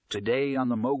Today on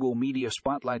the Mogul Media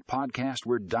Spotlight podcast,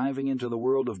 we're diving into the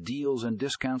world of deals and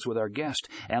discounts with our guest,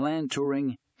 Alain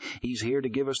Turing. He's here to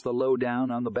give us the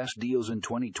lowdown on the best deals in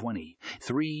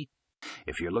 2023.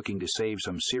 If you're looking to save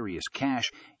some serious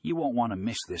cash, you won't want to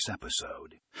miss this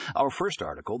episode. Our first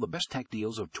article, The Best Tech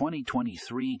Deals of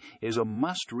 2023, is a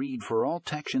must-read for all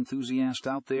tech enthusiasts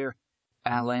out there.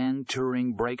 Alain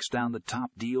Turing breaks down the top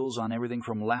deals on everything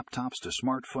from laptops to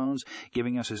smartphones,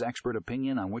 giving us his expert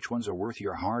opinion on which ones are worth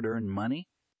your hard-earned money.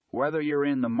 Whether you're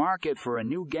in the market for a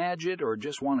new gadget or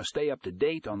just want to stay up to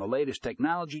date on the latest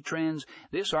technology trends,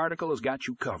 this article has got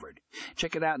you covered.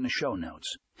 Check it out in the show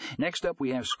notes. Next up, we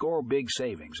have Score Big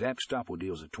Savings, Abstoppel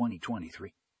Deals of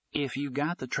 2023. If you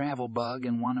got the travel bug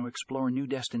and want to explore new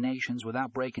destinations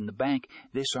without breaking the bank,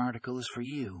 this article is for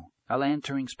you. Alain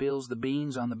Turing spills the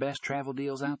beans on the best travel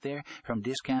deals out there, from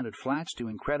discounted flights to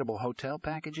incredible hotel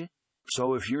packages.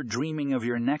 So if you're dreaming of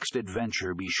your next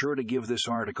adventure, be sure to give this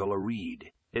article a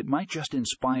read. It might just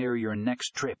inspire your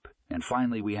next trip. And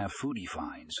finally, we have Foodie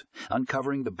Finds,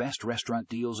 uncovering the best restaurant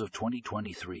deals of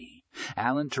 2023.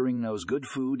 Alain Turing knows good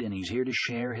food, and he's here to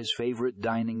share his favorite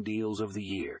dining deals of the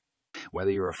year.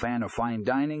 Whether you're a fan of fine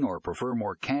dining or prefer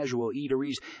more casual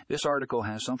eateries, this article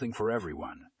has something for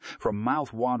everyone. From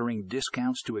mouth-watering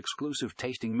discounts to exclusive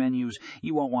tasting menus,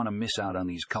 you won't want to miss out on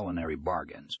these culinary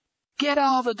bargains. Get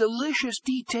all the delicious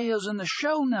details in the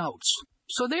show notes.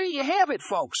 So there you have it,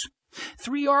 folks.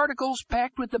 3 articles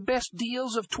packed with the best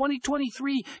deals of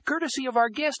 2023, courtesy of our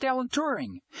guest, Alain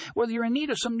Turing. Whether you're in need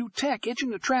of some new tech,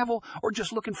 itching to travel, or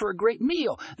just looking for a great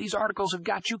meal, these articles have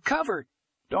got you covered.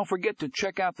 Don't forget to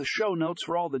check out the show notes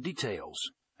for all the details.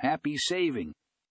 Happy saving.